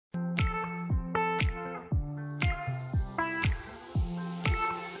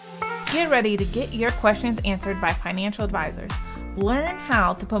Get ready to get your questions answered by financial advisors. Learn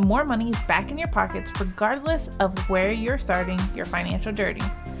how to put more money back in your pockets regardless of where you're starting your financial journey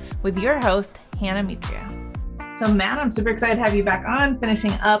with your host, Hannah Mitria. So Matt, I'm super excited to have you back on,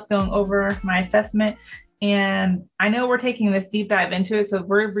 finishing up, going over my assessment. And I know we're taking this deep dive into it. So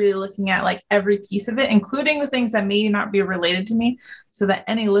we're really looking at like every piece of it, including the things that may not be related to me, so that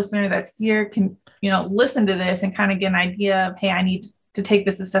any listener that's here can, listen to this and kind of get an idea of, hey, I need to take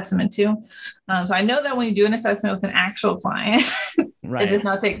this assessment too. So I know that when you do an assessment with an actual client, It does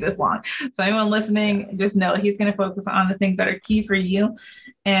not take this long. So anyone listening, just know he's going to focus on the things that are key for you.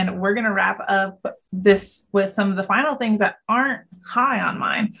 And we're going to wrap up this with some of the final things that aren't high on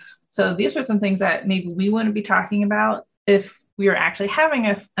mine. So these are some things that maybe we wouldn't be talking about if we were actually having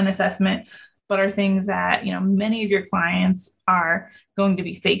an assessment, but are things that, many of your clients are going to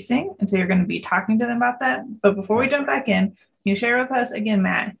be facing. And so you're going to be talking to them about that. But before we jump back in, can you share with us again,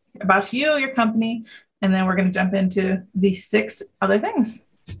 Matt, about you, your company, and then we're going to jump into the 6 other things.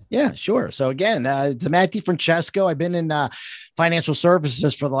 Yeah, sure. So again, it's Matt DiFrancesco. I've been in financial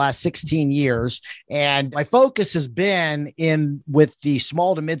services for the last 16 years. And my focus has been with the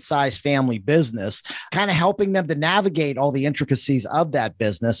small to mid-sized family business, kind of helping them to navigate all the intricacies of that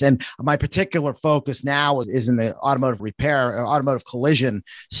business. And my particular focus now is in the automotive repair or automotive collision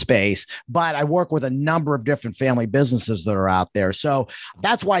space. But I work with a number of different family businesses that are out there. So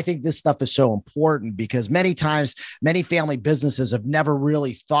that's why I think this stuff is so important, because many times, many family businesses have never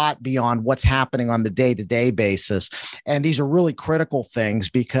really thought beyond what's happening on the day-to-day basis. And these are really critical things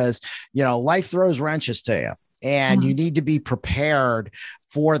because, life throws wrenches to you, and you need to be prepared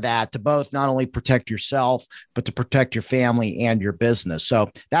for that to both not only protect yourself, but to protect your family and your business. So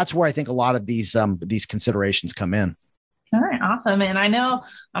that's where I think a lot of these considerations come in. All right, awesome. And I know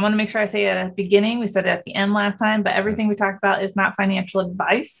I want to make sure I say it at the beginning. We said it at the end last time, but everything we talked about is not financial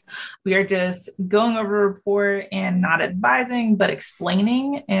advice. We are just going over a report and not advising, but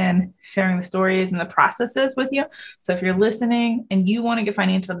explaining and sharing the stories and the processes with you. So if you're listening and you want to get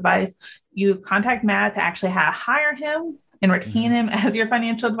financial advice, you contact Matt to actually hire him and retain him as your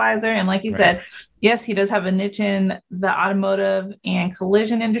financial advisor. And like you said, yes, he does have a niche in the automotive and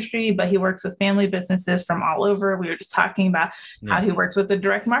collision industry, but he works with family businesses from all over. We were just talking about how he works with the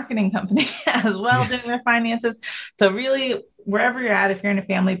direct marketing company as well, doing their finances. So really, wherever you're at, if you're in a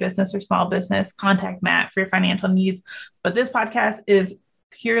family business or small business, contact Matt for your financial needs. But this podcast is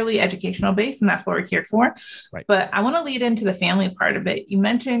purely educational based, and that's what we're here for. Right. But I want to lead into the family part of it. You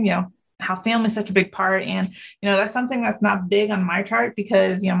mentioned, how family is such a big part. And, that's something that's not big on my chart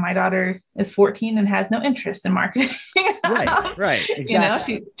because, my daughter is 14 and has no interest in marketing. Right.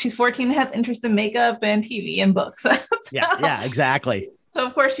 Exactly. She's 14 and has interest in makeup and TV and books. Yeah, exactly. So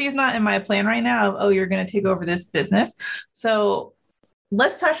of course she's not in my plan right now of, you're going to take over this business. So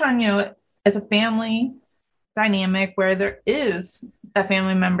let's touch on, as a family dynamic where there is a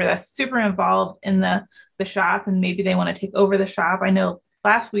family member that's super involved in the shop and maybe they want to take over the shop. I know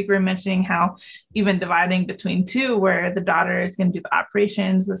last week we were mentioning how even dividing between 2, where the daughter is going to do the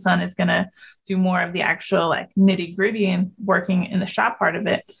operations, the son is going to do more of the actual nitty gritty and working in the shop part of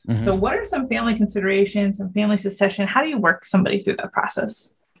it. So what are some family considerations and family succession? How do you work somebody through that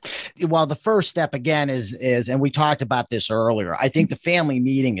process? Well, the first step again is, and we talked about this earlier, I think the family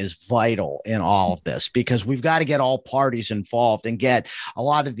meeting is vital in all of this because we've got to get all parties involved and get a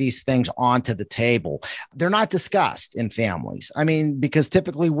lot of these things onto the table. They're not discussed in families. I mean, because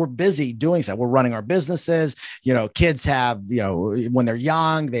typically we're busy doing so. We're running our businesses, kids have, when they're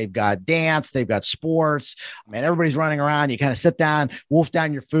young, they've got dance, they've got sports, and everybody's running around. You kind of sit down, wolf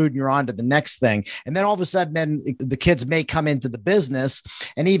down your food, and you're on to the next thing. And then all of a sudden, then the kids may come into the business,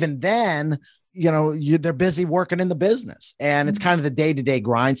 and even then, they're busy working in the business, and it's kind of the day-to-day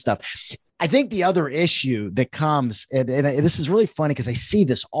grind stuff. I think the other issue that comes, and this is really funny because I see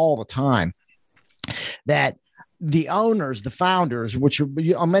this all the time, that the owners, the founders, which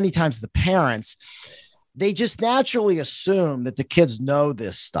are many times the parents, they just naturally assume that the kids know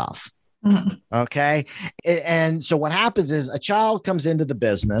this stuff. Okay. And so what happens is a child comes into the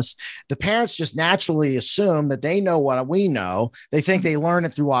business. The parents just naturally assume that they know what we know. They think they learn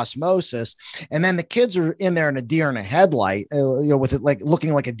it through osmosis. And then the kids are in there in a deer in a headlight, with it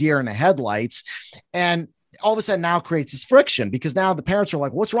looking like a deer in the headlights. And all of a sudden now creates this friction because now the parents are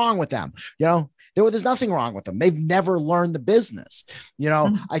like, what's wrong with them? There's nothing wrong with them. They've never learned the business.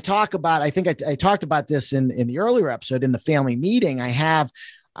 I think I talked about this in the earlier episode in the family meeting. I have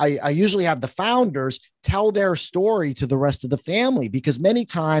I usually have the founders tell their story to the rest of the family, because many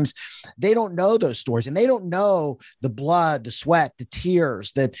times they don't know those stories and they don't know the blood, the sweat, the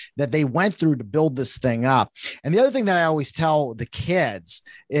tears that they went through to build this thing up. And the other thing that I always tell the kids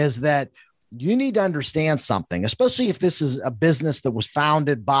is that you need to understand something, especially if this is a business that was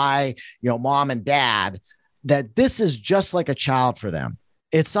founded by, mom and dad, that this is just like a child for them.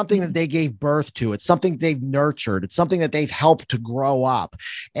 It's something that they gave birth to. It's something they've nurtured. It's something that they've helped to grow up.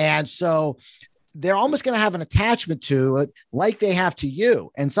 And so they're almost going to have an attachment to it like they have to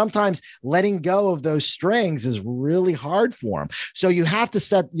you. And sometimes letting go of those strings is really hard for them. So you have to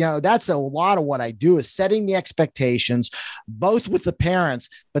set, that's a lot of what I do, is setting the expectations, both with the parents,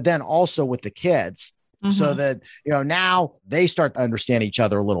 but then also with the kids, so that, now they start to understand each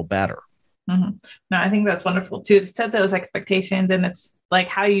other a little better. No, I think that's wonderful too, to set those expectations. And it's like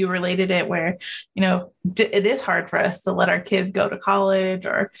how you related it, where, it is hard for us to let our kids go to college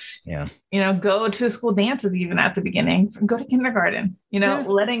or, go to school dances, even at the beginning, go to kindergarten,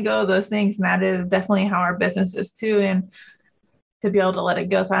 letting go of those things. And that is definitely how our business is too. And to be able to let it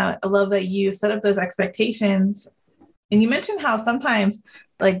go. So I love that you set up those expectations. And you mentioned how sometimes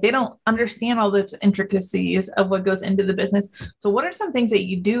they don't understand all the intricacies of what goes into the business. So what are some things that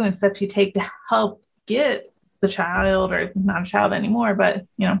you do and steps you take to help get the child, or not a child anymore, but,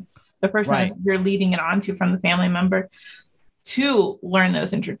 the person that you're leading it on to from the family member, to learn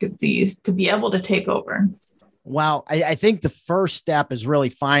those intricacies, to be able to take over? Well, I think the first step is really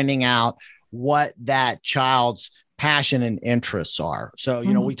finding out what that child's passion and interests are. So,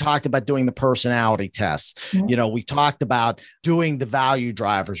 we talked about doing the personality tests. We talked about doing the value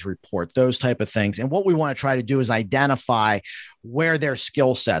drivers report, those type of things. And what we want to try to do is identify where their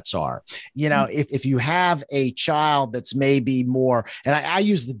skill sets are. If you have a child that's maybe more, and I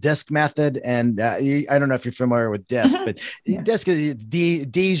use the DISC method, and I don't know if you're familiar with DISC, but DISC,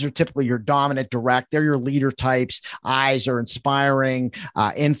 D's are typically your dominant, direct. They're your leader types. I's are inspiring,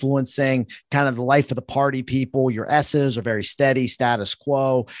 influencing, kind of the life of the party people. Your S's are very steady, status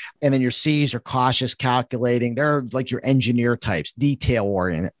quo. And then your C's are cautious, calculating. They're like your engineer types, detail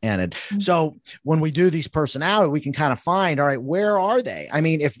oriented. So when we do these personality, we can kind of find, all right, where are they? I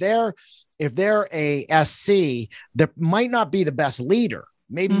mean, if they're a SC, that might not be the best leader.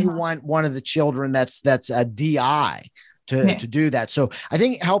 Maybe you want one of the children that's a DI to do that. So I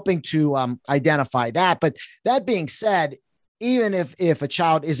think helping to identify that. But that being said, even if a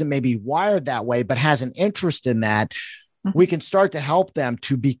child isn't maybe wired that way, but has an interest in that, we can start to help them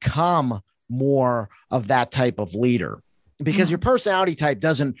to become more of that type of leader. Because your personality type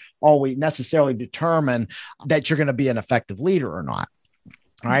doesn't always necessarily determine that you're going to be an effective leader or not.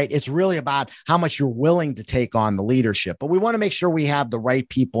 All right. It's really about how much you're willing to take on the leadership, but we want to make sure we have the right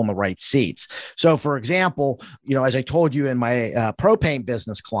people in the right seats. So for example, as I told you in my propane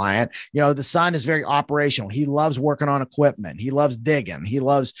business client, the son is very operational. He loves working on equipment. He loves digging. He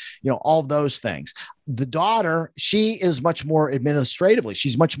loves, all those things. The daughter, she is much more administratively.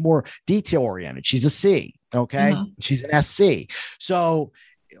 She's much more detail oriented. She's a C. Okay. She's an SC. So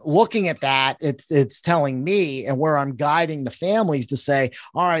looking at that, it's telling me, and where I'm guiding the families to say,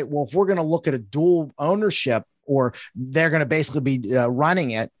 all right, well, if we're going to look at a dual ownership, or they're going to basically be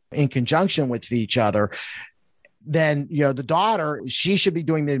running it in conjunction with each other, then, the daughter, she should be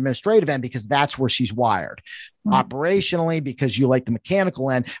doing the administrative end because that's where she's wired. Operationally, because you like the mechanical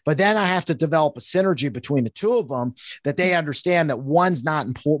end. But then I have to develop a synergy between the two of them, that they understand that one's not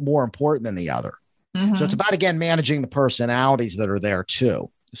more important than the other. So it's about, again, managing the personalities that are there too.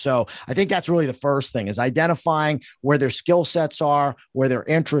 So I think that's really the first thing, is identifying where their skill sets are, where their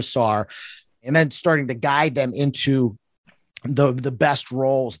interests are, and then starting to guide them into the best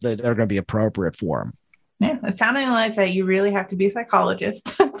roles that are going to be appropriate for them. Yeah, it's sounding like that you really have to be a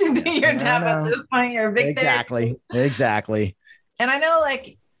psychologist to do your job at this point. You're a big Exactly. And I know,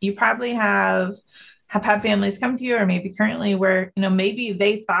 you probably have had families come to you, or maybe currently, where, maybe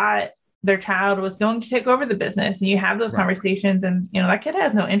they thought their child was going to take over the business, and you have those conversations, and, that kid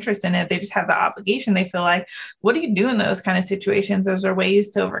has no interest in it. They just have the obligation. They feel like, what do you do in those kind of situations? Is there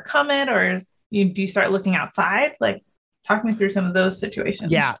ways to overcome it? Or do you start looking outside? Talk me through some of those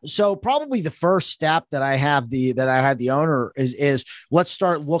situations. Yeah. So probably the first step that I had the owner is let's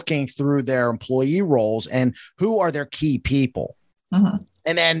start looking through their employee roles and who are their key people.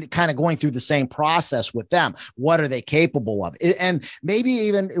 And then kind of going through the same process with them. What are they capable of? And maybe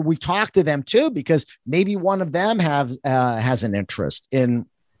even we talk to them too, because maybe one of them has an interest in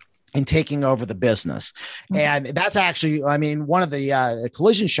and taking over the business. And that's actually, I mean, one of the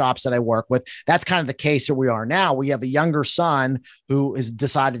collision shops that I work with, that's kind of the case that we are now. We have a younger son who has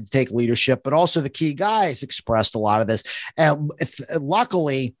decided to take leadership, but also the key guy has expressed a lot of this. And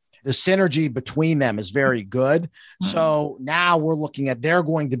luckily, the synergy between them is very good. So now we're looking at, they're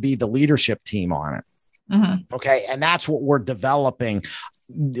going to be the leadership team on it. Okay. And that's what we're developing.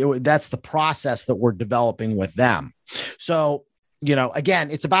 That's the process that we're developing with them. So, you know, again,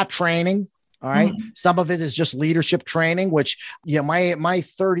 it's about training. All right. Some of it is just leadership training, which, you know, my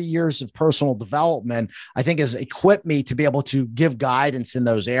 30 years of personal development, I think, has equipped me to be able to give guidance in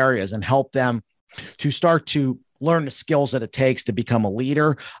those areas and help them to start to learn the skills that it takes to become a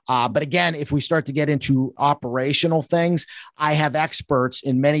leader. But again, if we start to get into operational things, I have experts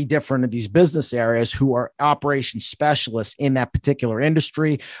in many different of these business areas who are operations specialists in that particular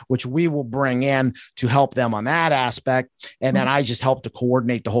industry, which we will bring in to help them on that aspect. And then I just help to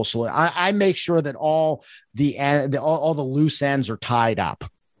coordinate the whole solution. I make sure that all the loose ends are tied up,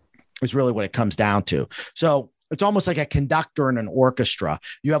 is really what it comes down to. So it's almost like a conductor in an orchestra.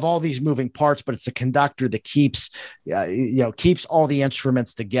 You have all these moving parts, but it's the conductor that keeps all the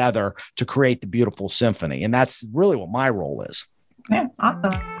instruments together to create the beautiful symphony. And that's really what my role is. Yeah,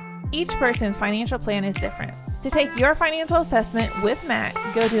 awesome. Each person's financial plan is different. To take your financial assessment with Matt,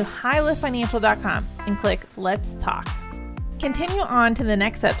 go to HighLiftFinancial.com and click Let's Talk. Continue on to the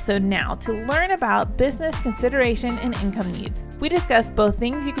next episode now to learn about business consideration and income needs. We discuss both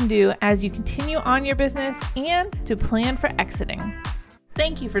things you can do as you continue on your business and to plan for exiting.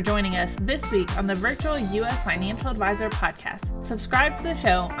 Thank you for joining us this week on the Virtual U.S. Financial Advisor podcast. Subscribe to the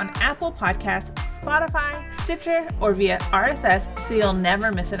show on Apple Podcasts, Spotify, Stitcher, or via RSS so you'll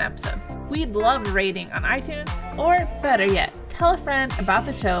never miss an episode. We'd love a rating on iTunes, or better yet, tell a friend about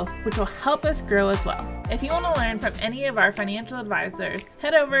the show, which will help us grow as well. If you want to learn from any of our financial advisors,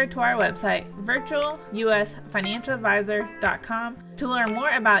 head over to our website, virtualusfinancialadvisor.com, to learn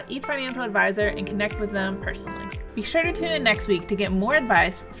more about each financial advisor and connect with them personally. Be sure to tune in next week to get more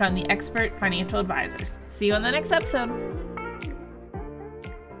advice from the expert financial advisors. See you on the next episode.